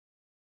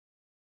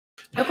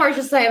Of course,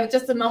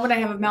 just a moment. I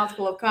have a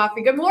mouthful of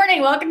coffee. Good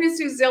morning. Welcome to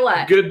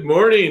Suzilla. Good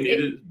morning. It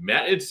is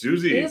Matt and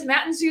Susie. It is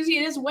Matt and Susie.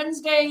 It is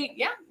Wednesday.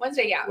 Yeah,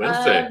 Wednesday.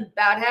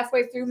 About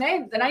halfway through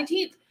May, the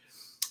 19th.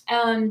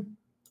 And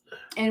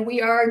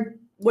we are,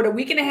 a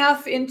week and a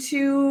half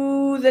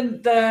into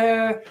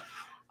the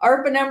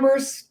ARPA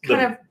numbers,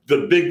 the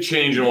big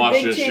change in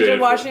Washington State. Big change in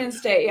Washington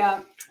State,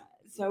 yeah.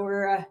 So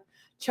we're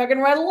chugging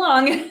right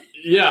along.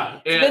 Yeah.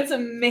 There's been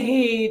some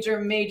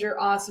major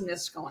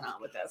awesomeness going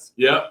on with this.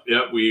 Yep.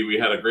 We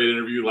had a great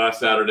interview last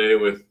Saturday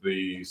with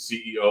the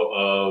CEO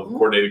of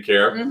Coordinated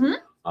Care. Mm-hmm.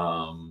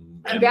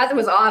 And Beth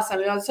was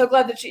awesome. I was so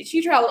glad that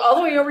she traveled all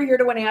the way over here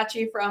to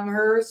Wenatchee from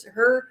her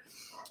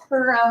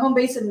home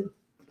base in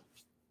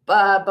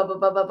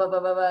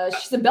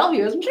she's in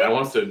Bellevue, isn't she? I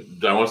want to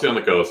see on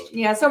the coast.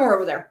 Yeah, somewhere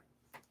over there.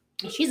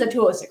 She's a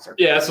 206er.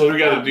 Yeah, so we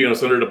got to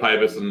send her to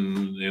Pybus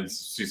and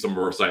see some of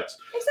her sites.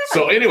 Exactly.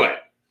 So anyway.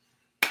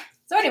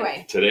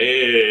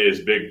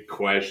 Today's big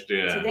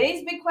question.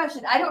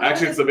 I don't know.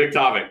 Actually, it's a big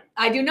topic.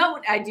 I do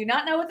not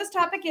know what this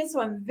topic is,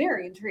 so I'm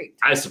very intrigued.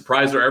 I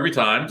surprise her every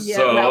time. Yeah,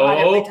 so not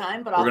every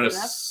time, but we're going to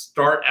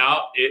start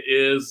out.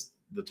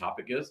 The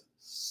topic is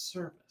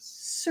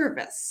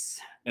service.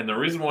 And the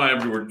reason why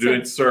we're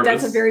doing service.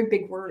 That's a very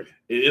big word.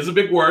 It is a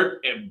big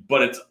word,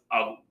 but it's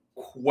a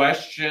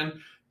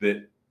question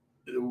that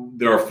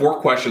there are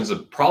 4 questions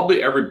that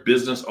probably every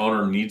business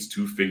owner needs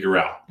to figure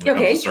out when it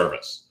comes to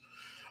service.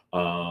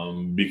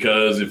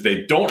 Because if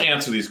they don't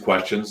answer these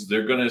questions,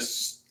 they're going to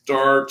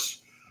start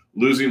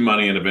losing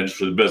money and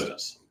eventually the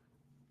business.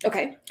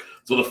 Okay.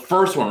 So the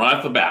first one right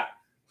off the bat,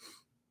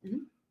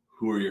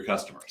 who are your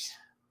customers?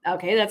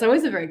 Okay, that's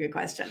always a very good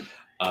question.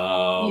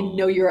 You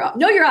know your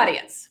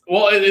audience.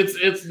 Well,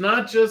 it's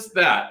not just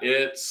that.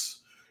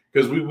 It's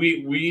because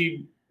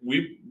we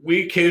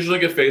occasionally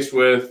get faced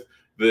with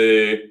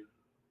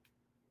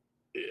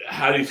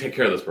how do you take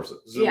care of this person?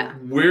 So yeah.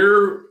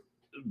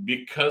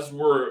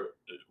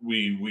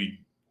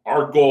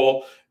 Our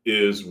goal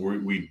is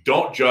we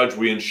don't judge,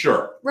 we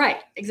insure.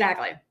 Right,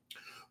 exactly.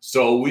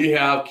 So we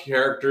have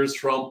characters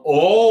from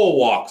all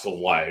walks of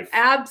life.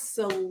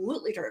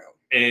 Absolutely true.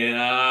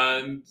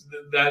 And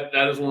that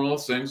is one of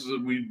those things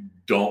that we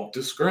don't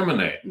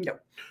discriminate. No.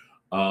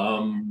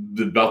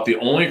 About the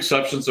only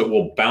exceptions that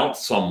will bounce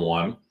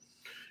someone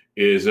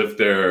is if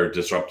they're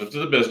disruptive to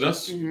the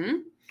business. Mm-hmm.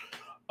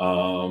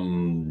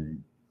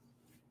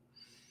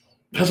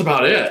 That's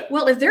about it.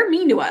 Well, if they're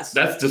mean to us,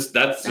 that's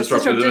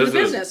disruptive to the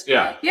business.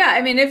 Yeah. Yeah.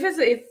 I mean, if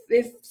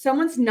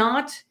someone's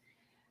not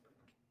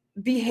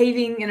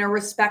behaving in a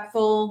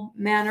respectful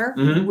manner,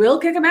 we'll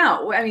kick them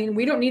out. I mean,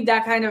 we don't need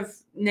that kind of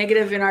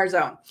negative in our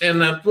zone.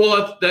 And that's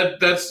for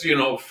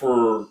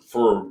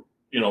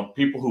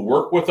people who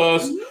work with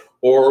us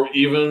or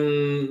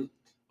even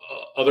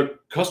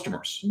other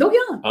customers. Oh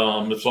yeah.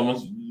 If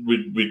someone's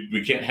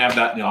we can't have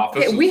that in the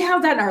office. Okay, we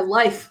have that in our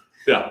life.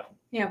 Yeah.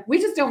 Yeah, we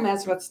just don't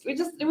mess with. We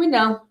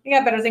know we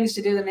got better things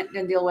to do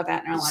than deal with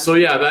that in our lives. So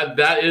yeah,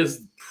 that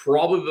is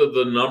probably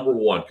the number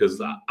one, because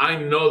I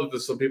know that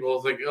there's some people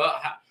who think,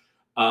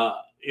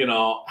 how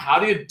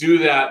do you do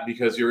that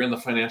because you're in the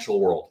financial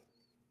world?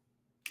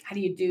 How do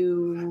you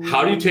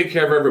take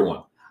care of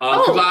everyone?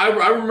 Because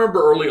I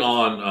remember early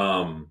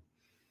on,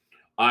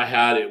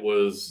 it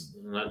was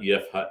not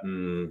Jeff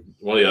Hutton,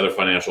 one of the other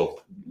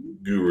financial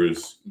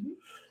gurus.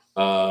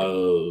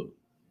 They're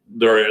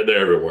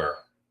everywhere.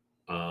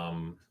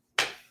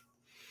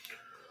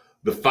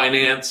 The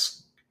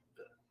finance,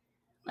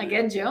 like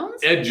Ed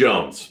Jones. Ed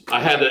Jones. I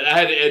had an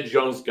Ed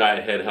Jones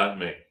guy headhunt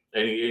me,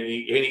 and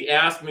he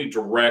asked me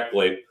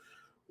directly.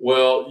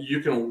 Well, you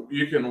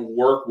can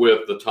work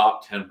with the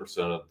top 10%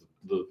 of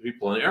the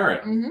people in the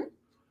area,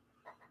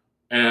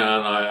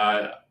 and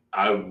I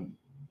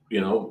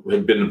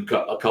had been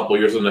a couple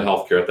of years into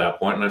healthcare at that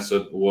point, and I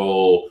said,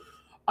 well,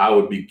 I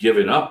would be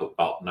giving up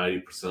about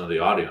 90% of the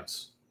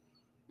audience.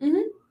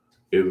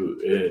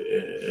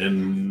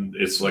 And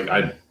it's like,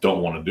 I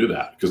don't want to do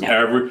that, because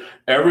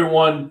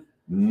everyone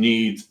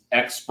needs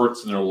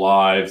experts in their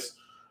lives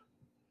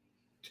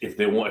if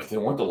they want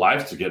the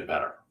lives to get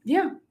better.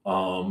 Yeah.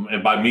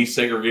 And by me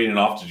segregating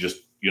off to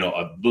just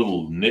a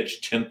little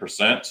niche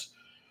 10%,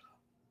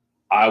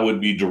 I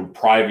would be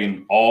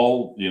depriving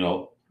all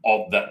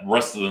that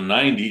rest of the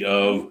 90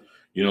 of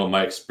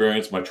my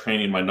experience, my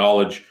training, my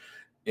knowledge,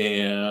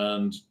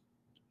 and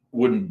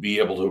wouldn't be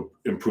able to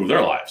improve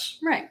their lives.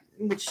 Right.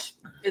 Which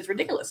is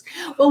ridiculous.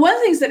 Well, one of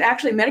the things that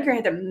actually Medicare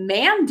had to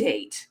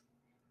mandate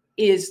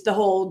is the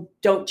whole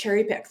don't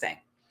cherry pick thing.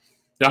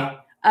 Yeah.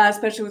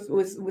 Especially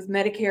with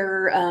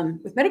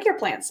Medicare, with Medicare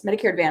plans,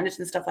 Medicare Advantage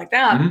and stuff like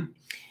that,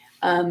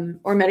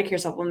 or Medicare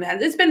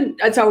supplement.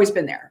 It's always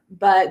been there,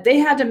 but they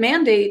had to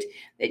mandate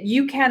that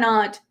you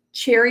cannot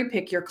cherry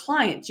pick your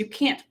clients. You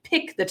can't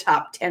pick the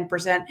top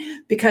 10%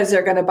 because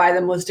they're going to buy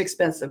the most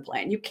expensive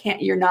plan.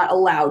 You're not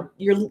allowed.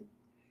 You're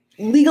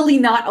legally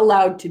not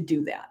allowed to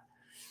do that.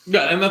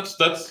 Yeah, and that's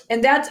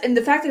and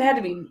the fact that it had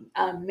to be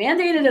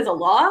mandated as a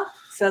law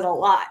says a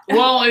lot.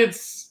 Well,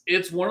 it's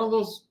one of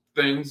those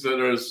things that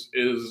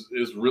is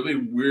really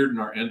weird in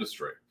our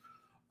industry.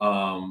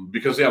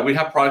 Because we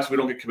have products we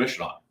don't get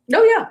commission on.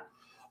 Oh yeah.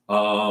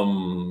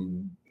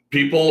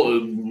 People,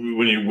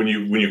 when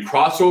you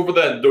cross over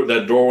that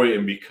doorway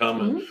and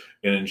become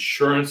an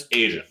insurance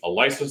agent, a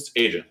licensed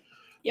agent,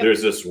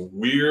 there's this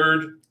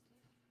weird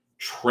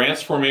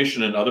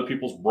transformation in other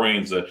people's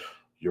brains that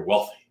you're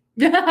wealthy.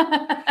 And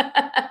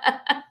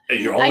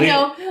you're only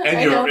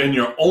and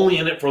you're only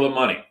in it for the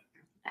money.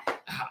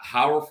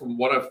 However, from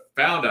what I've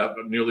found out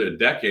nearly a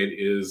decade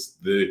is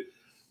the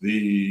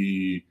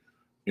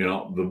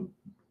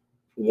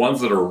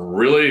ones that are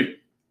really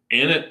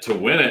in it to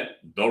win it,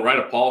 they'll write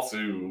a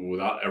policy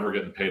without ever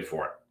getting paid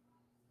for it.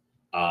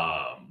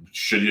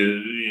 Should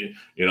you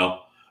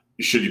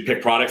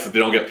pick products that they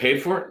don't get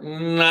paid for?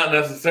 Not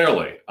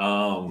necessarily.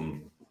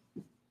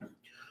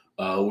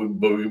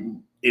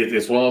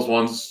 It's one of those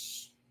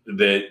ones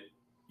that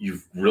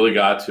you've really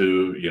got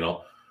to,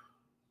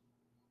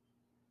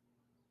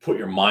 put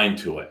your mind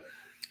to it.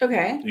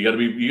 Okay. You got to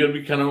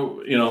be kind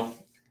of,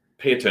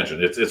 pay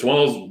attention. It's one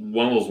of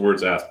those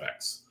words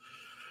aspects.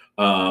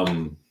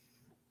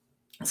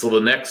 So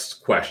the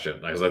next question,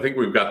 because I think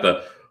we've got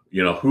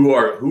who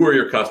are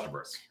your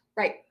customers?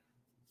 Right.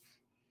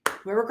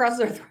 Whoever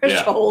crosses our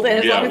threshold, and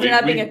as long as they're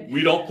not being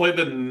we don't play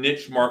the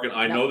niche market.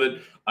 I know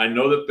that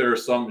there are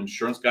some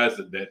insurance guys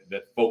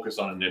that focus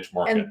on a niche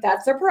market, and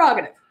that's their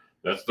prerogative.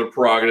 That's their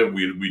prerogative.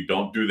 We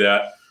don't do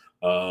that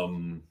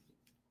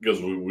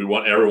because we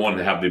want everyone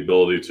to have the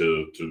ability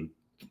to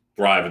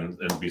thrive and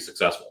be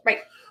successful. Right.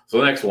 So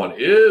the next one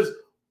is,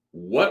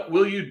 what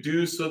will you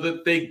do so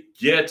that they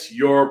get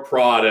your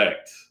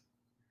product?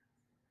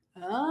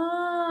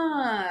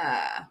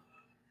 Now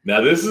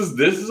this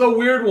is a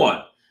weird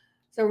one.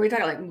 So are we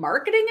talking like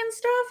marketing and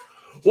stuff?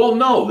 Well,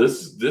 no.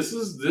 This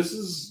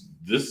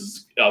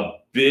is a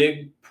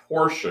big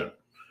portion.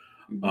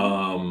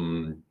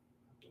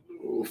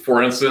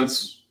 For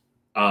instance,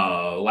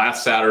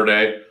 last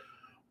Saturday,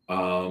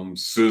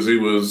 Susie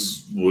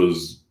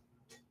was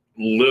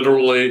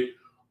literally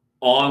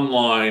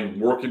online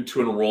working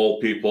to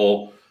enroll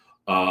people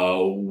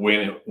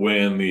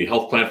when the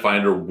health plan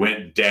finder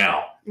went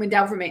down. Went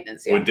down for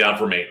maintenance. Yeah. Went down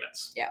for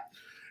maintenance. Yeah.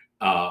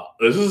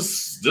 This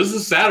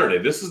is Saturday.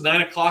 This is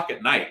 9:00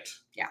 at night.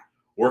 Yeah.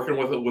 Working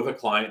with a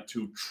client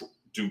to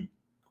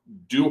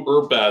do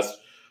her best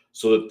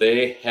so that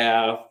they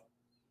have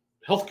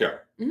health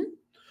care.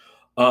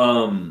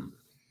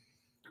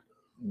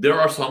 There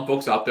are some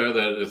folks out there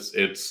that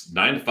it's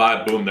 9 to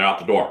 5, boom, they're out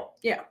the door.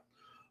 Yeah.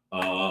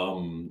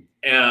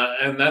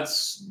 And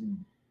that's,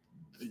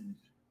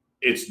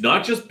 it's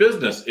not just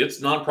business, it's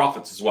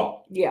nonprofits as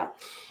well. Yeah.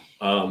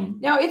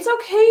 Now it's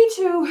okay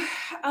to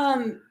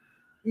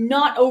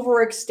not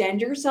overextend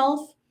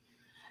yourself.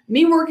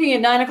 Me working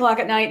at 9:00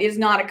 at night is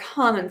not a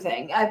common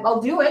thing. I'll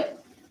do it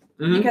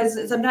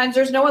because sometimes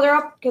there's no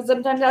other because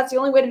sometimes that's the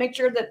only way to make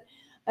sure that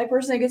my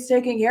person gets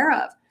taken care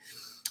of.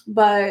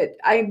 But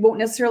I won't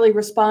necessarily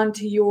respond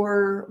to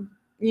your,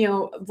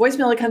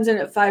 voicemail that comes in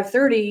at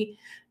 5:30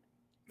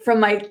 from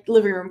my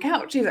living room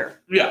couch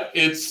either. Yeah,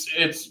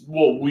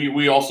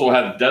 we also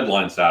had a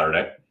deadline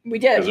Saturday. We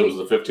did. Because it was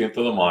the 15th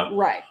of the month.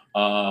 Right.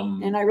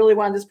 And I really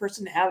wanted this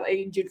person to have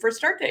a June 1st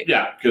start date.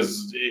 Yeah,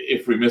 because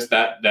if we missed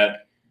the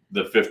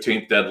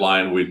 15th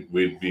deadline,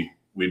 we'd be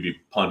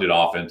punted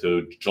off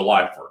into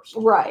July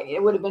 1st. Right.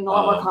 It would have been a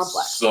lot more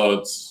complex.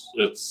 So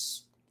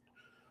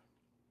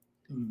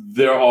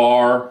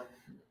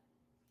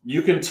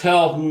you can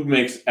tell who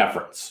makes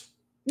efforts.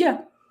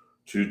 Yeah.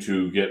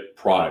 To get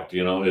product,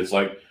 it's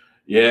like,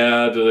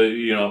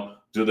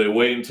 do they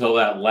wait until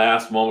that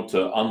last moment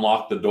to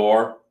unlock the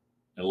door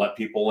and let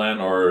people in,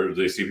 or do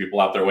they see people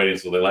out there waiting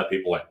so they let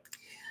people in?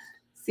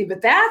 See,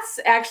 but that's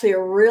actually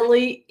a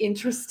really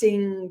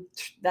interesting,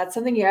 that's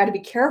something you got to be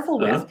careful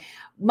with.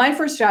 My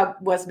first job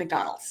was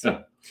McDonald's,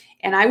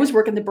 and I was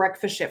working the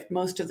breakfast shift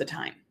most of the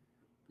time.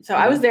 So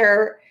I was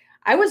there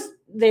by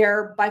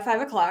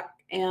 5:00,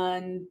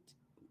 and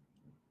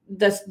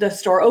the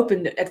store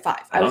opened at 5.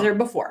 I was there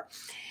before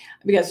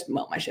because,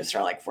 my shifts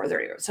start like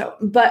 4:30 or so.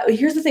 But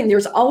here's the thing. There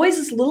was always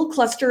this little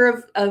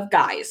cluster of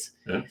guys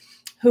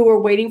who were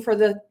waiting for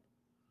the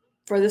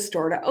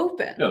store to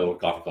open. Yeah, little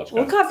coffee clutch guys.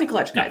 Little coffee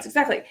clutch guys,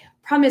 exactly.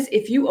 Problem is,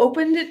 if you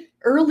opened it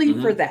early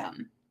for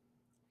them,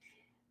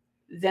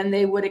 then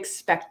they would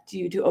expect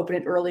you to open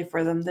it early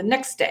for them the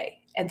next day.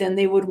 And then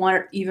they would want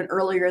it even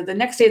earlier the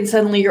next day. And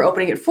suddenly you're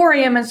opening at 4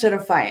 a.m. instead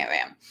of 5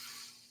 a.m.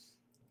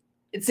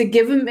 It's a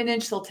give them an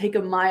inch, they'll take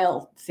a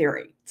mile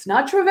theory. It's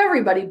not true of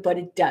everybody, but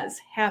it does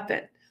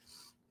happen.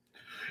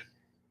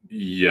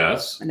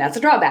 Yes. And that's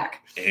a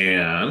drawback.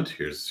 And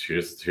here's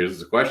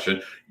the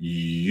question.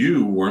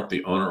 You weren't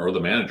the owner or the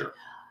manager.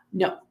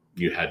 No.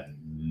 You had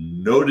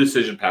no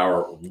decision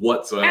power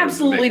whatsoever.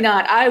 Absolutely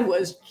not. I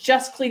was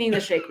just cleaning the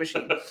shake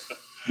machine.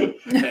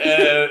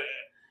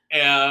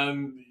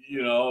 and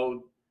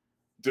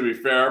to be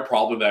fair,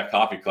 probably that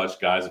coffee clutch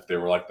guys, if they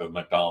were like the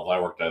McDonald's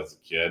I worked at as a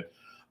kid,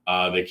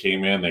 they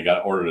came in, they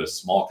ordered a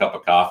small cup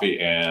of coffee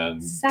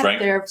and sat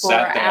there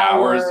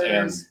hours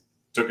and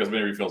took as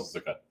many refills as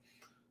they could.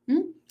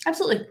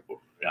 Absolutely.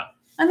 Yeah.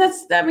 And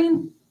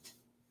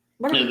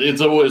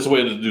It's a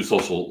way to do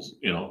social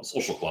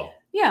club.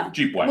 Yeah.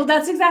 Cheap way. Well,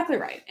 that's exactly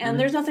right. And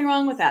there's nothing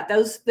wrong with that.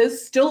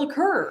 Those still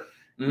occur.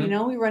 Mhm. You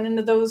know, we run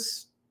into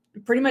those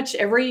pretty much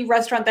every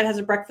restaurant that has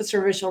a breakfast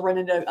service. You'll run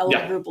into a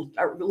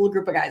little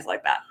group of guys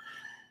like that.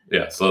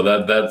 Yeah. So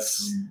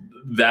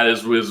that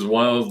is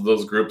one of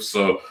those groups.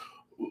 So,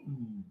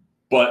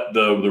 but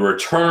the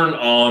return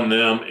on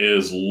them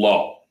is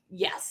low.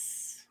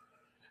 Yes.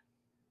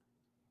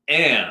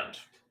 And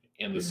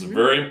this is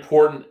very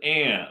important.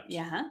 And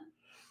yeah,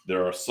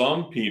 there are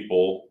some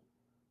people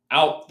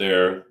out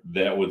there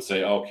that would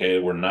say, okay,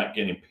 we're not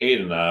getting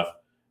paid enough.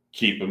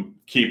 Keep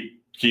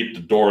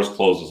the doors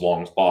closed as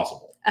long as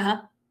possible.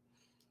 Uh-huh.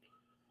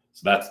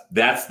 So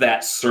that's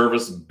that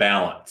service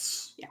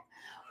balance.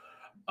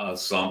 Yeah.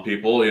 Some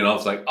people,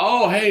 it's like,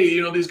 oh,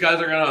 hey, these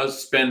guys are going to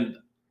spend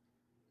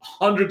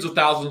hundreds of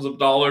thousands of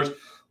dollars.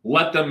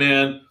 Let them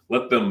in.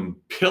 Let them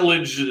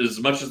pillage as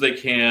much as they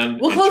can.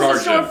 We'll close the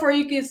store for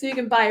you so you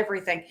can buy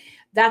everything.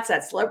 That's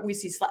that. We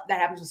see that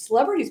happens with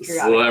celebrities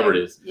periodically.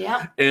 Celebrities.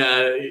 Yeah.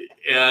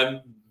 And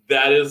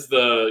that is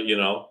the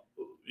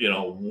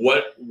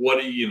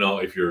what do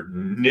if you're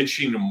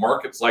niching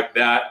markets like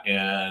that,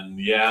 and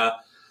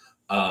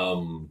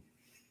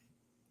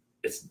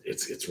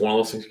it's one of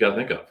those things you got to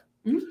think of.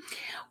 Mm-hmm.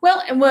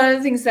 Well, and one of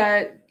the things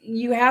that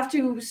you have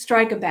to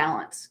strike a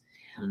balance.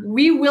 Mm-hmm.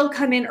 We will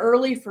come in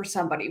early for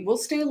somebody. We'll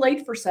stay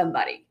late for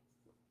somebody.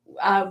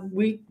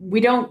 We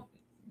don't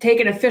take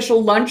an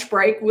official lunch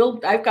break.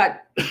 I've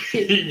got.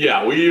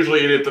 Yeah, we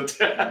usually eat at the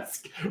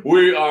desk.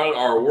 We are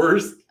our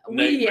worst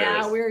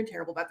nightmares. We're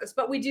terrible about this,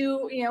 but we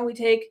do. We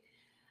take,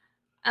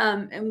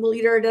 and we'll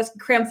eat at our desk,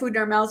 cram food in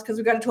our mouths because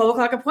we've got a 12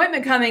 o'clock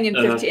appointment coming in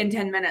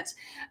 10 minutes.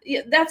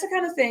 Yeah, that's the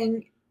kind of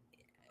thing.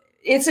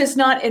 It's just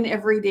not an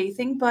everyday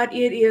thing, but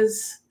it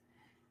is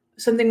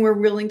something we're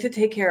willing to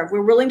take care of.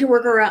 We're willing to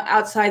work around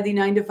outside the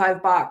 9 to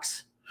 5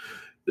 box.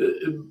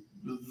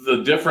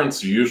 The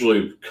difference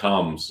usually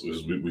comes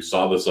is we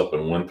saw this up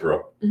in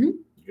Winthrop.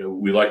 Mm-hmm.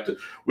 We like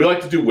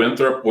to do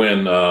Winthrop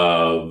when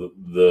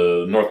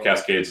the North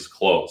Cascades is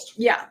closed.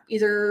 Yeah,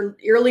 either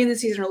early in the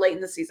season or late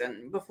in the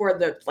season before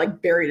the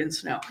buried in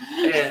snow.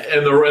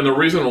 And the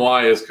reason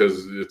why is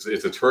because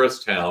it's a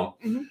tourist town,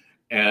 mm-hmm.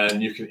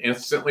 and you can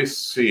instantly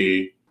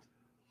see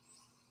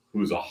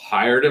who's a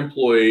hired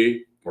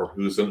employee or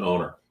who's an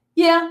owner.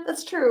 Yeah,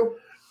 that's true.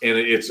 And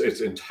it's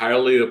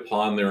entirely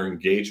upon their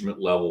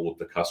engagement level with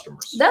the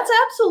customers. That's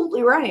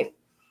absolutely right.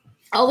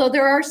 Although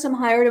there are some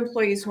hired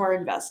employees who are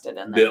invested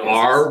in that. They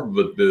are,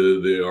 but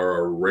they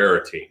are a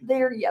rarity.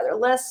 They're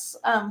less.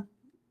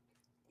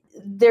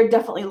 They're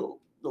definitely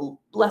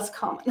less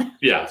common.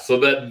 Yeah, so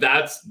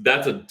that's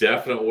a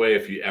definite way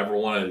if you ever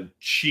want to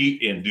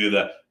cheat and do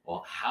that.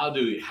 Well, how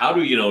do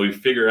we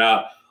figure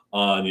out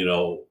on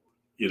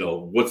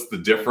what's the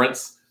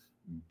difference?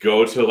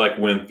 Go to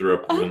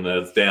Winthrop when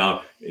that's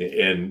down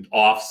in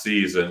off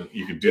season.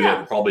 You could do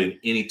that probably in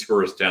any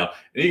tourist town,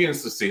 and you can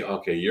just see,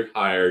 okay, you're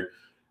hired,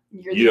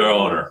 you're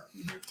owner.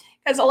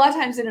 Because a lot of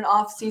times in an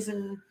off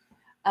season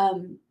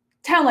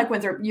town like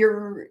Winthrop,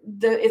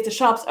 if the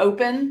shop's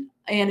open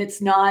and it's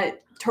not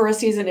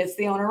tourist season, it's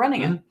the owner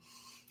running it.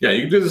 Yeah,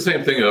 you can do the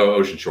same thing at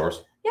Ocean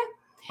Shores. Yeah.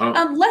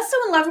 Less so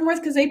in Leavenworth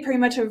because they pretty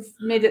much have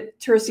made it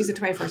tourist season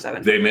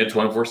 24/7. They made it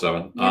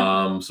 24/7.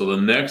 Yeah. So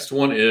the next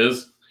one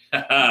is.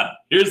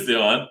 Here's the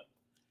one.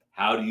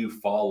 How do you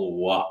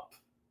follow up?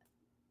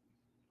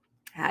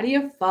 How do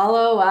you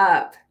follow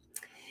up?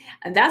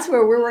 And that's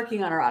where we're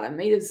working on our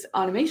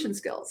automation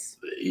skills.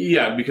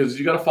 Yeah, because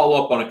you got to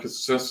follow up on a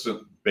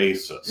consistent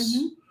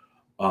basis.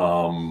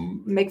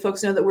 Mm-hmm. Make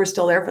folks know that we're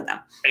still there for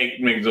them.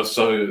 Make it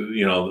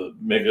so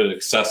make it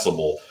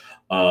accessible.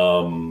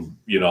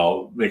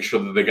 Make sure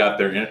that they got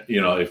their.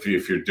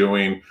 If you're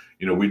doing,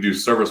 we do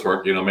service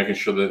work. Making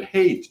sure that,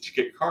 hey, did you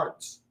get your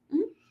cards?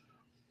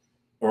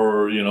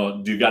 Or,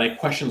 do you got any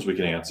questions we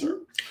can answer?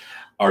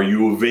 Are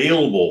you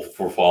available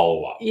for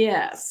follow-up?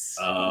 Yes.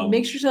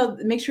 Make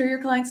sure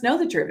your clients know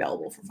that you're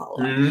available for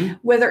follow-up. Mm-hmm.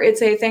 Whether it's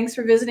thanks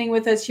for visiting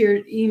with us,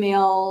 your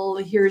email,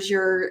 here's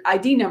your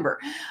ID number.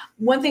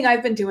 One thing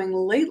I've been doing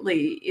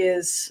lately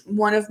is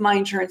one of my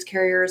insurance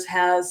carriers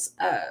has,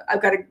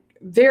 I've got a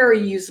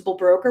very usable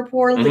broker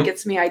portal mm-hmm. that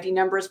gets me ID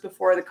numbers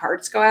before the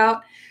cards go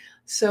out.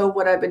 So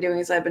what I've been doing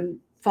is I've been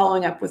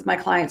following up with my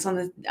clients on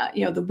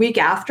the week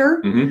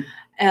after. Mm-hmm.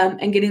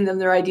 And getting them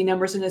their ID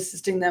numbers and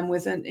assisting them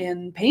with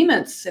in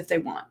payments if they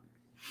want.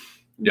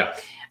 Yeah.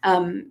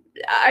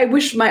 I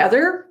wish my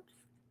other,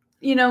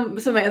 some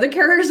of my other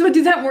carriers would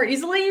do that more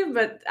easily,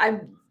 but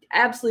I'm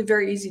absolutely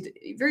very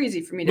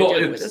easy for me to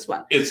do with this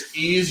one. It's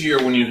easier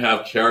when you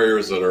have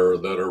carriers that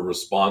are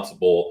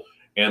responsible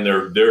and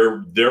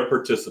they're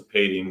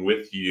participating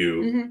with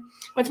you. Mm-hmm.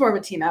 It's more of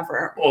a team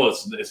effort. Well,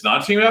 it's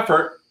not a team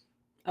effort.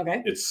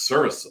 Okay. It's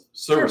service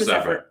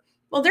effort.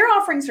 Well, they're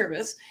offering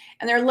service,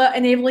 and they're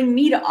enabling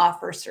me to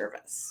offer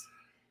service.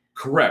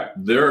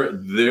 Correct. They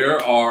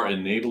are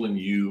enabling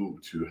you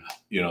to,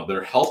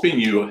 they're helping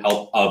you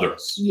help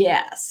others.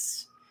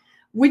 Yes,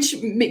 which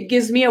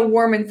gives me a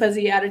warm and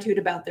fuzzy attitude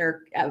about the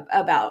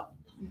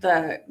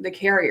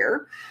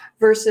carrier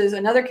versus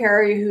another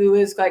carrier who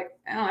is like,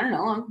 oh, I don't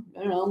know,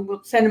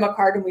 we'll send them a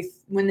card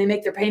when they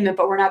make their payment,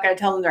 but we're not going to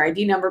tell them their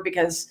ID number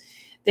because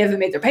they haven't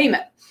made their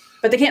payment.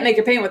 But they can't make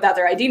their payment without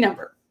their ID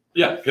number.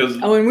 Yeah, because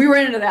and we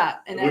ran into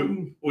that,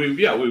 and we've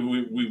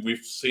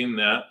seen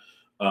that.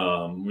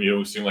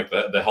 We've seen like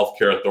the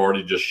healthcare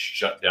authority just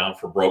shut down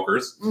for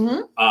brokers,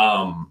 and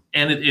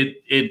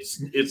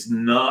it's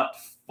not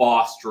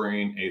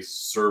fostering a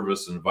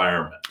service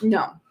environment.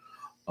 No.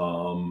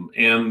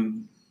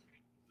 And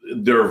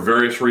there are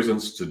various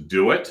reasons to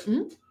do it.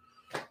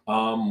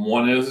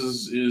 One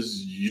is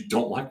you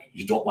don't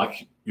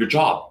like your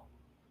job.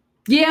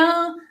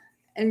 Yeah,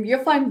 and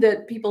you'll find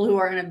that people who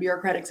are in a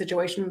bureaucratic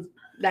situation,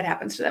 that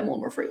happens to them a little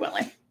more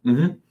frequently.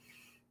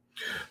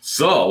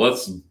 So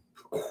let's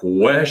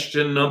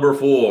question number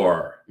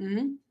 4.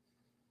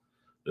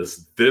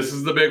 This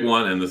is the big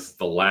one, and this is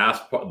the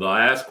last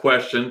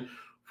question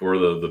for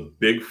the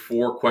big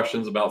 4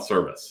 questions about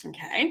service.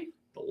 Okay.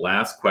 The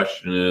last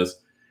question is,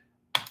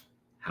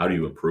 how do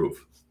you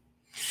improve?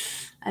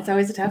 That's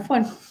always a tough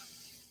one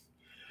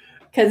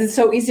because it's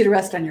so easy to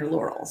rest on your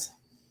laurels.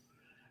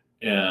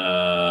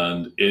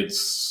 And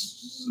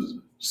it's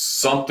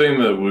something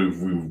that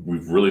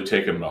we've really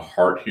taken to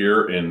heart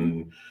here,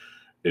 and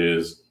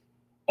is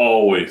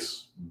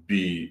always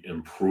be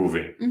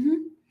improving.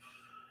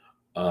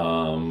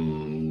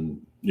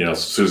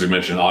 Susie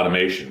mentioned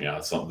automation.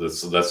 Yeah, that's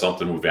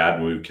something we've had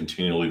and we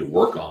continually to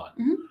work on.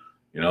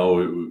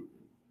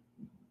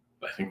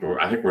 I think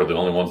we're the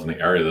only ones in the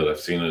area that I've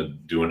seen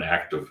do an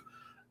active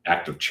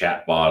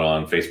chat bot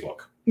on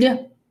Facebook. Yeah,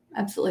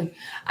 absolutely.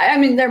 I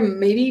mean, there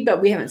may be,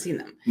 but we haven't seen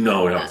them.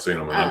 No, we haven't seen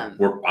them. I'm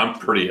a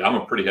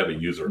pretty heavy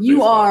user. Of you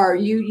Facebook. are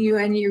you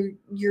and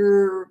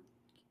your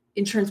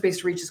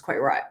insurance-based reach is quite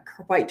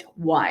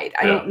wide.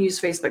 I don't use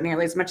Facebook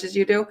nearly as much as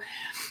you do.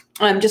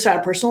 Just on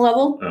a personal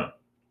level. Yeah.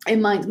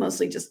 And mine's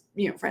mostly just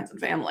friends and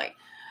family.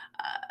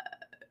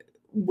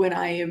 When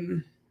I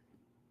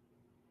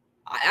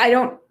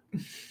don't.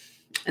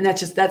 And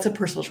that's a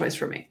personal choice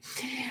for me.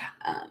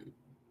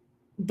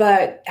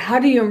 But how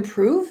do you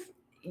improve?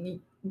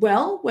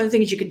 Well, one of the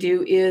things you could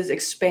do is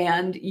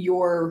expand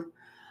your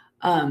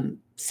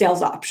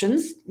sales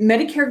options.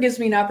 Medicare gives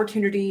me an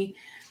opportunity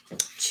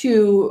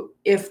to,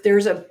 if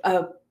there's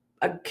a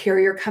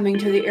carrier coming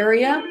to the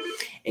area,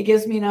 it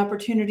gives me an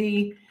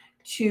opportunity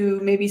to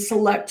maybe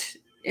select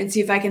and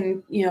see if I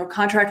can,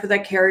 contract with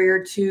that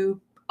carrier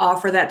to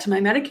offer that to my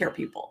Medicare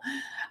people.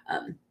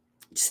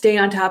 Stay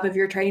on top of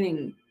your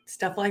training.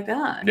 Stuff like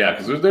that. Yeah,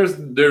 because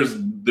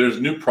there's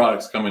new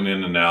products coming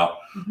in and out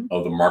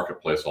of the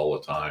marketplace all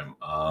the time.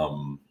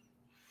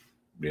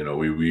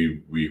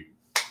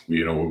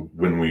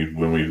 When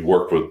we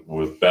worked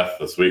with Beth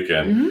this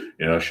weekend,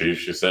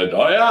 she said,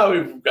 "Oh yeah,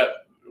 we've got,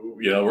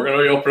 we're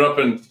going to open up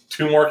in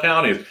 2 more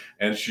counties,"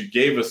 and she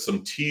gave us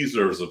some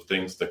teasers of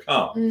things to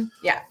come.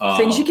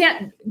 Things you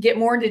can't get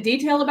more into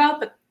detail about,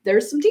 but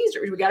there's some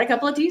teasers. We got a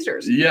couple of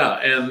teasers. Yeah,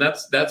 and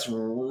that's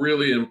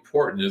really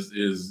important.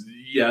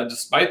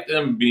 Despite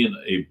them being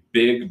a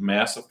big,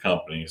 massive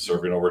company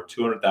serving over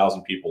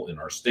 200,000 people in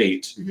our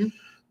state,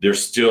 they're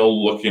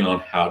still looking on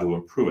how to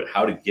improve it,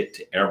 how to get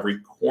to every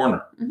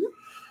corner.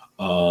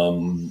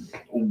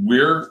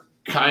 We're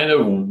kind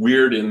of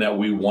weird in that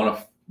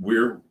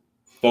we're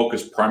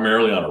focused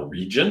primarily on a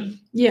region.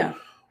 Yeah.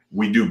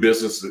 We do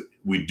business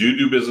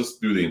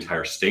through the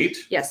entire state.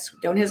 Yes,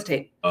 don't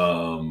hesitate.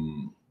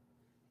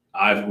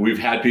 We've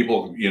had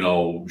people,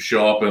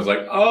 show up and it's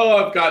like, oh,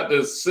 I've got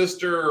this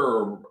sister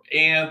or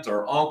aunt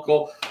or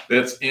uncle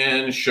that's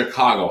in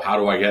Chicago. How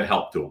do I get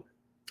help to them?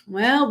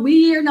 Well,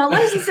 we are not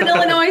licensed in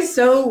Illinois,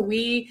 so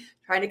we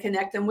try to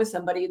connect them with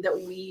somebody that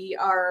we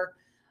are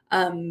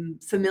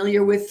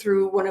familiar with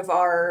through one of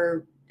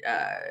our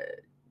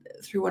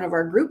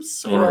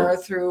groups or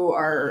through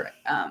our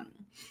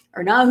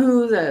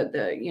NAHU,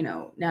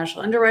 the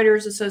National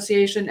Underwriters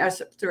Association,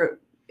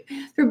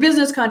 through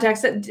business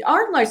contacts that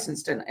are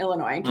licensed in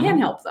Illinois and can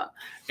help them.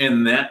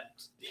 And that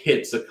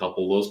hits a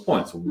couple of those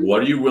points.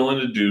 What are you willing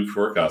to do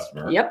for a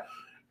customer? Yep.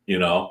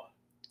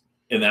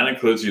 And that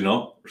includes,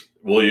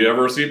 will you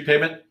ever receive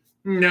payment?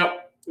 Nope.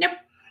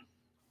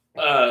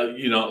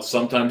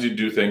 Sometimes you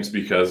do things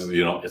because,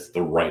 it's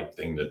the right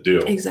thing to do.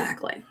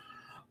 Exactly.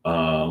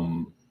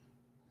 We're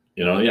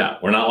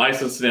not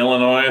licensed in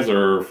Illinois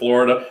or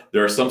Florida.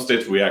 There are some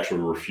states we actually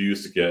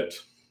refuse to get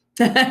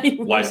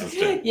licensed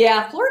in.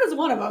 Yeah, Florida's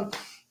one of them.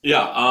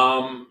 Yeah,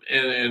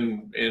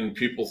 and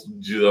people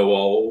do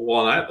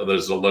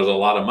there's a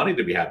lot of money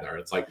to be had there.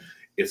 It's like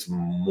it's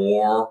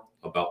more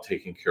about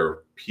taking care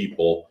of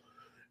people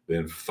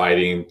than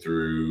fighting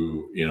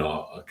through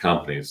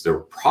companies. There are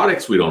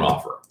products we don't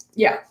offer.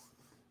 Yeah.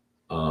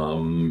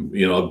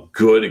 A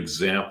good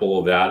example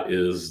of that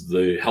is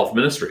the health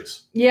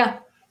ministries. Yeah.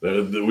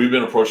 We've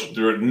been approached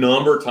through a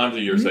number of times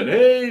a year saying,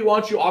 "Hey, why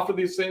don't you offer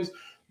these things?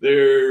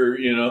 They're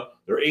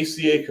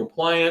ACA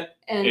compliant."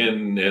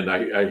 And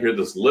I hear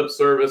this lip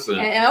service and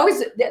always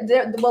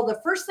the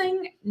first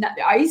thing,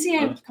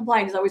 ACA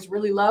compliant is always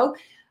really low.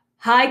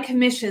 High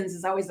commissions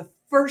is always the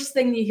first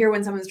thing you hear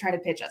when someone's trying to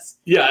pitch us.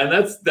 Yeah, and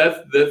that's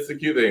the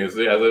cute thing is,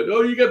 yeah, like,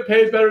 oh, you get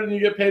paid better than you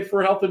get paid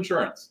for health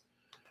insurance.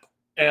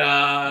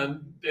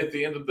 And at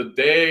the end of the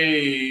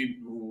day,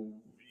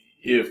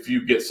 if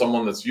you get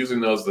someone that's using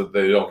those that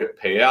they don't get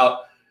paid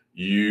out,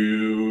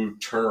 you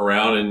turn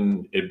around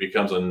and it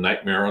becomes a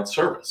nightmare on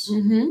service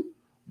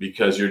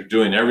because you're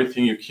doing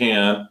everything you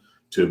can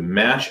to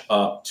match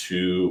up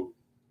to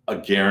a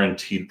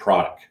guaranteed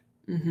product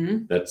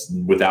that's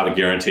without a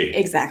guarantee.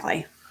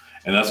 Exactly.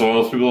 And that's why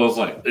most people is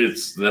like,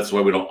 that's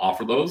why we don't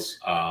offer those.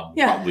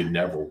 Probably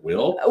never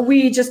will.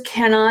 We just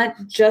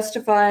cannot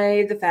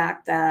justify the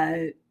fact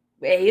that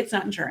A, it's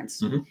not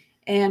insurance,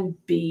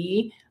 and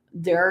B,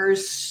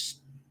 there's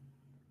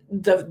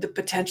the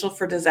potential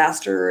for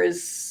disaster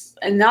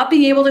and not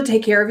being able to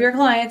take care of your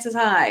clients is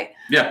high.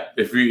 Yeah,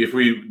 if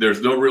we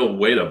there's no real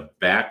way to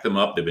back them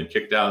up. They've been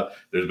kicked out.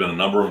 There's been a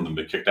number of them that have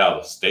been kicked out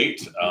of the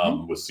state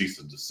with cease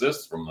and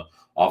desist from the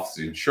Office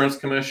of the Insurance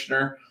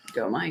Commissioner.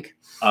 Go, Mike.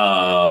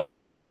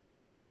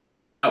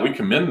 We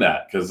commend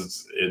that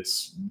because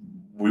it's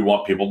we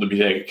want people to be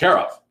taken care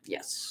of.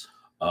 Yes.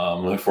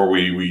 Therefore,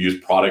 we use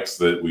products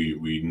that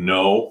we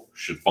know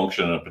should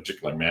function in a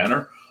particular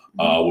manner.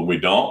 When we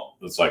don't,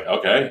 it's like,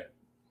 okay,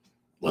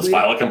 let's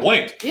file a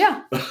complaint.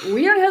 Yeah,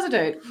 we don't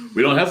hesitate.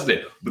 We don't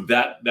hesitate. But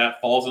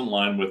that falls in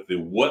line with the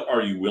what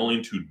are you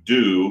willing to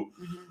do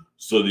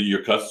so that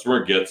your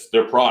customer gets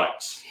their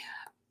products?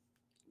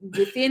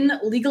 Within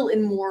legal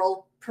and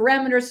moral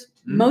parameters,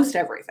 most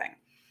everything.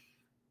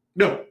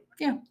 No.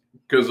 Yeah.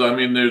 Because, I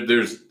mean,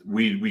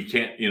 we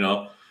can't,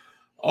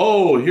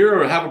 oh,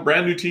 here, have a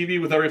brand new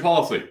TV with every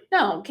policy.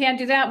 No, can't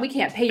do that. We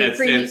can't pay your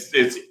premium.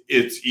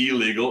 It's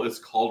illegal. It's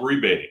called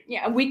rebating.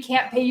 Yeah, we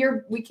can't pay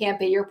your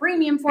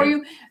premium for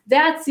you.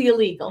 That's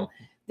illegal.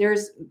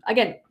 There's,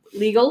 again,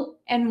 legal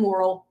and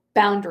moral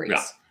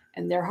boundaries,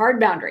 and they're hard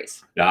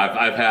boundaries. Yeah,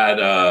 I've had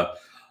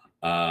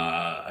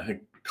I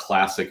think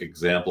classic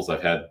examples.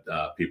 I've had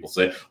people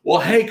say,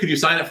 "Well, hey, could you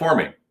sign it for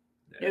me?"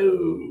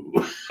 No.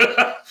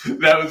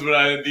 That was when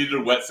I needed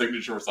a wet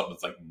signature or something.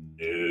 It's like,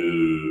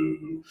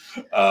 no.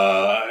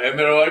 And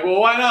they're like, well,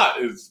 why not?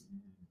 It's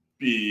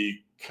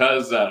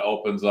because that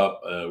opens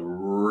up a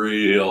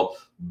real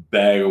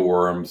bag of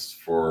worms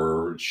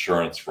for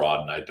insurance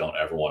fraud, and I don't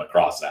ever want to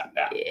cross that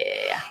path.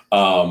 Yeah.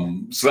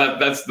 So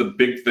that's the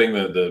big thing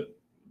that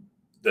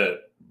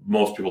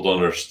most people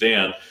don't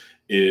understand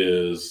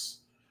is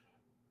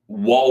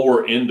while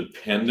we're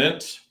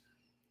independent,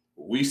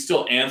 we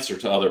still answer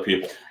to other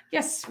people.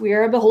 Yes, we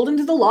are beholden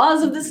to the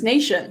laws of this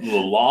nation. The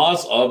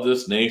laws of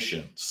this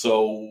nation.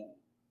 So,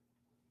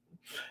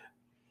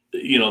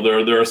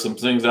 there are some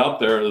things out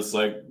there that's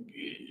like,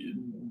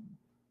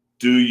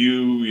 do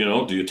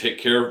you take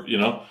care of,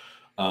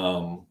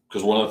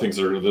 because one of the things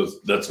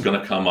that's going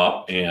to come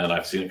up, and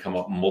I've seen it come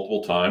up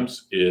multiple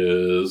times,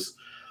 is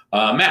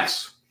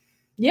masks.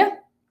 Yeah.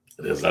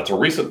 That's a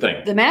recent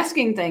thing. The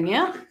masking thing,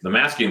 yeah. The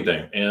masking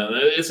thing. And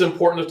it's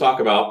important to talk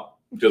about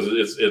because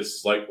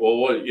it's like,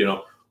 well,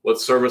 what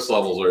service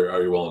levels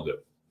are you willing to do?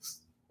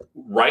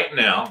 Right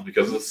now,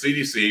 because of the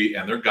CDC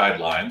and their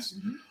guidelines,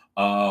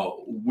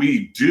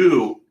 we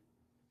do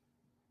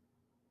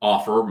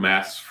offer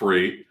masks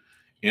free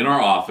in our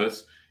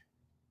office.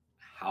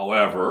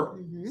 However,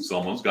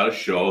 someone's got to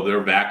show their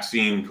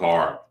vaccine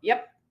card.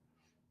 Yep.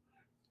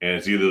 And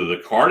it's either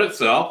the card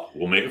itself.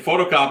 We'll make a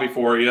photocopy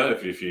for you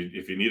if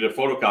you need a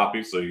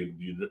photocopy, so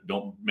you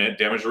don't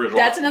damage the original.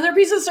 That's another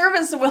piece of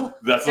service.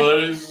 That's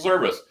another piece of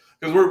service.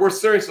 Because we're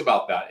serious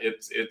about that.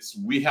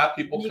 We have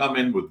people come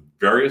in with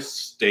various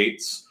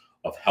states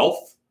of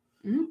health.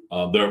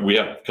 We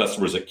have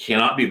customers that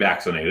cannot be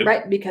vaccinated,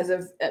 right? Because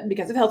of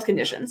health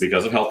conditions.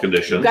 Because of health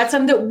conditions. We've got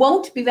some that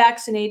won't be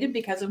vaccinated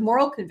because of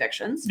moral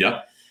convictions.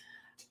 Yeah.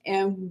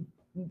 And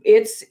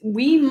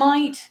we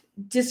might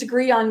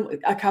disagree on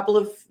a couple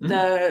of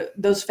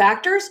those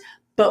factors,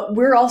 but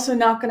we're also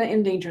not going to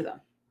endanger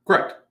them.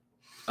 Correct.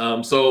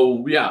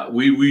 So yeah,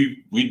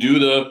 we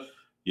do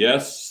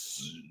yes.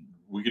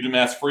 We could do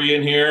mask free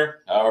in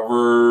here.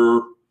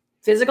 However,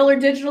 physical or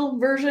digital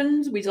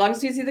versions, as long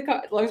as we see the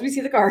cards. As long as we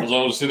see the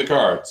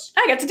cards.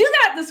 I got to do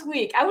that this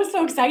week. I was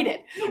so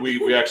excited.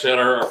 We actually had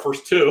our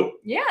first two.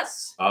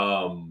 Yes.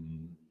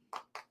 One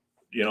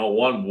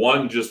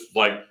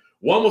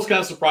was kind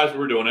of surprised we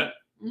were doing it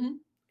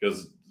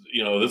because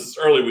this is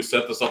early. We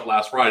set this up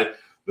last Friday.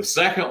 The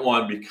second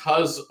one,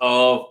 because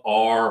of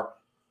our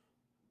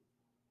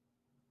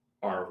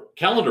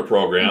calendar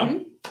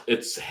program.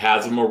 It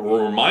has them a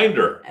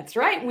reminder. That's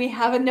right. We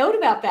have a note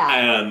about that.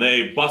 And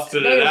they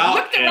busted it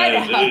out.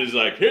 And it's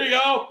like, here you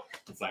go.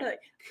 It's like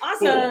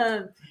awesome.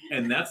 Cool.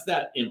 And that's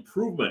that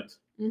improvement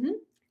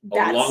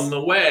along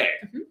the way.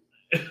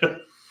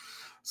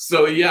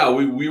 So, yeah,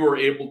 we were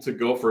able to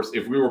go first.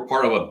 If we were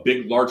part of a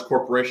big, large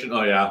corporation,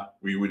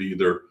 we would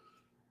either,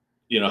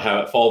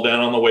 have it fall down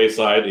on the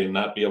wayside and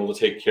not be able to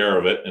take care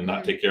of it and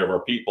not take care of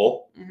our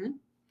people.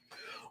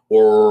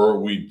 Or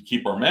we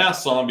keep our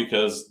masks on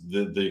because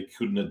they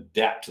couldn't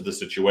adapt to the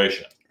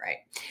situation. Right.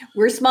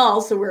 We're small,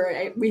 so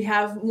we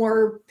have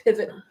more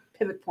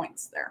pivot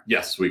points there.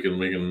 Yes, we can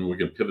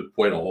pivot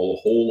point a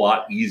whole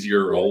lot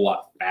easier, a whole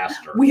lot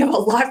faster. We have a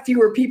lot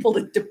fewer people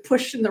to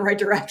push in the right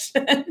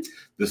direction.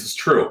 This is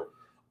true.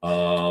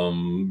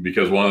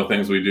 Because one of the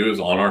things we do is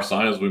on our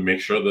signs, we make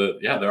sure that,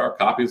 there are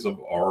copies of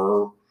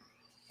our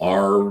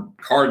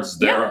cards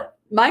there. Yeah.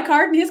 My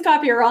card and his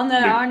copy are on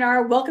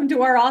our welcome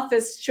to our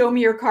office, show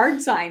me your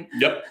card sign.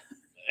 Yep.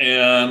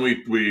 And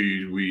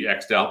we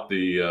X'd out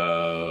the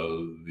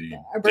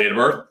date of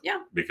birth. Yeah.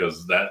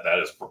 Because that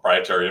is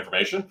proprietary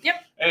information. Yep.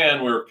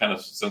 And we're kind of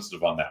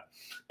sensitive on that.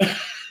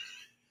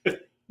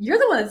 You're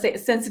the one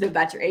that's sensitive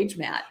about your age,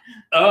 Matt.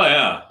 Oh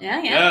yeah.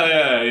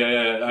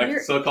 Yeah. I can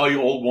still call you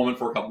old woman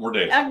for a couple more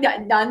days. I'm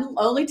done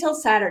only till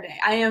Saturday.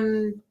 I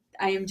am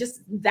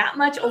just that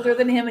much older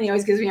than him, and he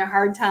always gives me a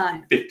hard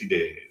time. 50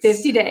 days.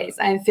 50 days.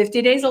 I'm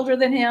 50 days older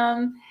than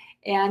him,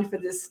 and for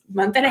this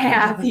month and a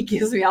half, he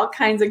gives me all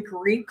kinds of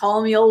grief,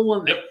 calling me old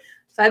woman. Yep.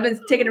 So I've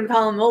been taking him to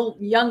call him old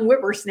young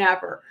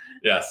whippersnapper.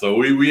 Yeah, so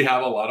we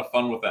have a lot of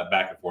fun with that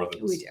back and forth.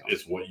 We do.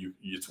 It's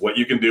what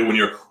you can do when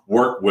you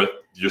work with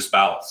your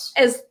spouse.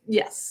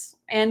 Yes,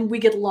 and we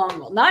get along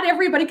well. Not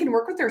everybody can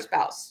work with their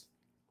spouse,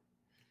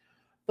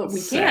 but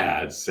we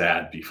can.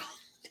 Sad people.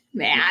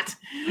 Matt.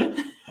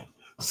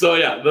 So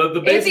yeah,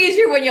 the it's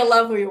easier when you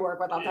love who you work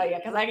with. I'll tell you,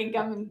 because I can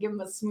come and give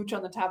him a smooch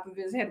on the top of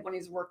his head when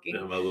he's working.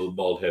 My little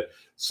bald head.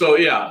 So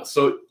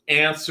so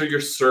answer your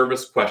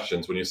service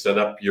questions when you set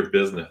up your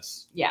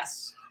business.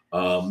 Yes.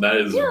 That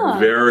is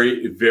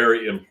very,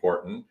 very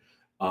important.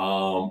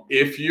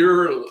 If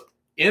you're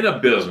in a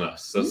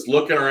business that's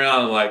looking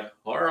around like,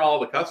 where are all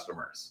the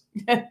customers?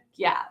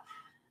 Yeah.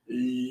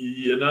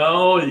 You're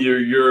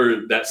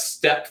that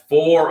step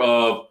 4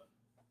 of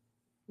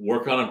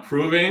work on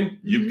improving.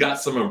 You've got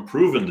some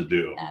improving to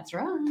do. That's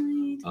right.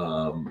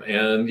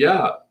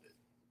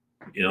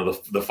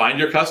 The find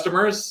your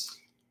customers.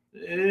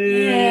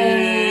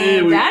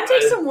 That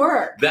takes some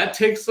work. That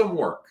takes some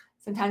work.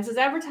 Sometimes it's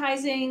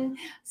advertising.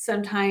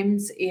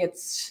 Sometimes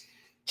it's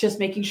just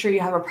making sure you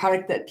have a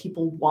product that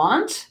people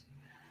want.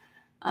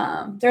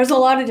 There's a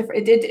lot of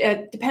different.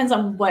 It depends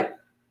on what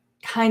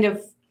kind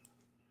of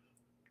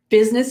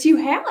business you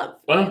have.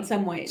 In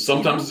some ways.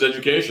 Sometimes it's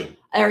education.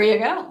 There you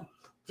go.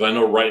 Because I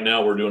know right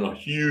now we're doing a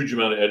huge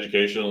amount of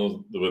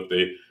education with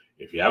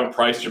if you haven't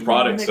priced your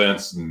product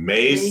since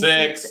May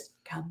 6th,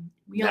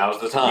 now's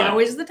the time. Now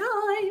is the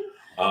time.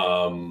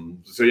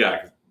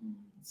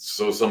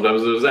 So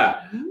sometimes there's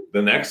that. Mm-hmm.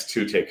 The next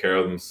 2 take care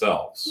of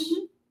themselves.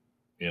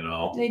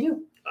 Mm-hmm. They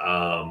do.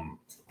 I'm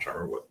trying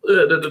to remember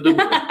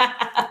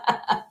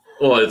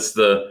well, it's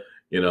the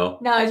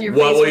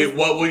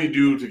what will you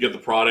do to get the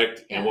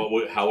product, and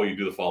how will you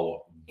do the follow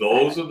up?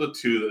 Those are the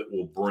 2 that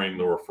will bring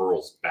the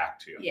referrals back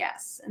to you.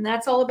 Yes, and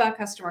that's all about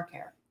customer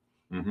care.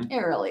 Mm-hmm. It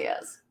really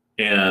is.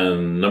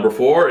 And number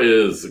 4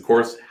 is, of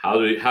course, how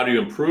do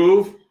you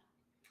improve?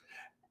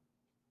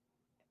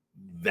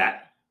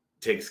 That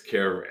takes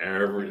care of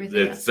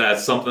everything.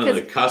 That's something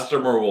the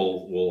customer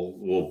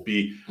will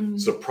be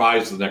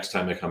surprised the next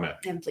time they come in.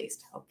 And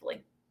pleased,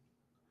 hopefully.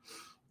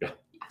 Yeah.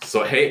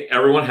 So hey,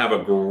 everyone, have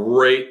a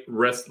great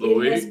rest of the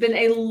week. It has been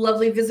a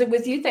lovely visit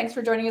with you. Thanks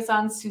for joining us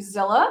on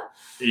Suzilla.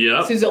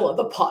 Yeah. Suzilla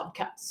the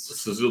podcast.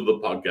 Suzilla the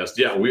podcast.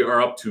 Yeah, we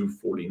are up to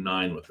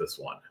 49 with this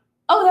one.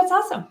 Oh, that's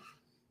awesome.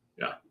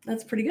 Yeah.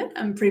 That's pretty good.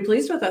 I'm pretty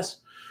pleased with us.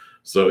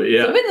 So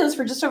yeah. So we've been doing this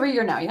for just over a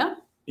year now, yeah?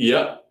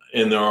 Yeah.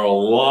 And there are a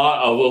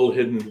lot of little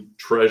hidden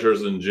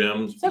treasures and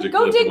gems. So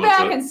go dig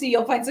back and see.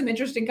 You'll find some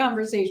interesting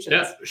conversations.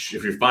 Yeah.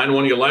 If you find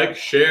one you like,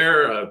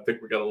 share. I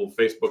think we got a little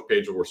Facebook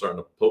page where we're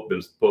starting to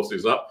post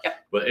these up. Yep.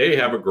 But hey,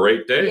 have a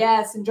great day.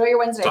 Yes. Enjoy your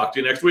Wednesday. Talk to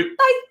you next week.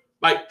 Bye.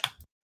 Bye.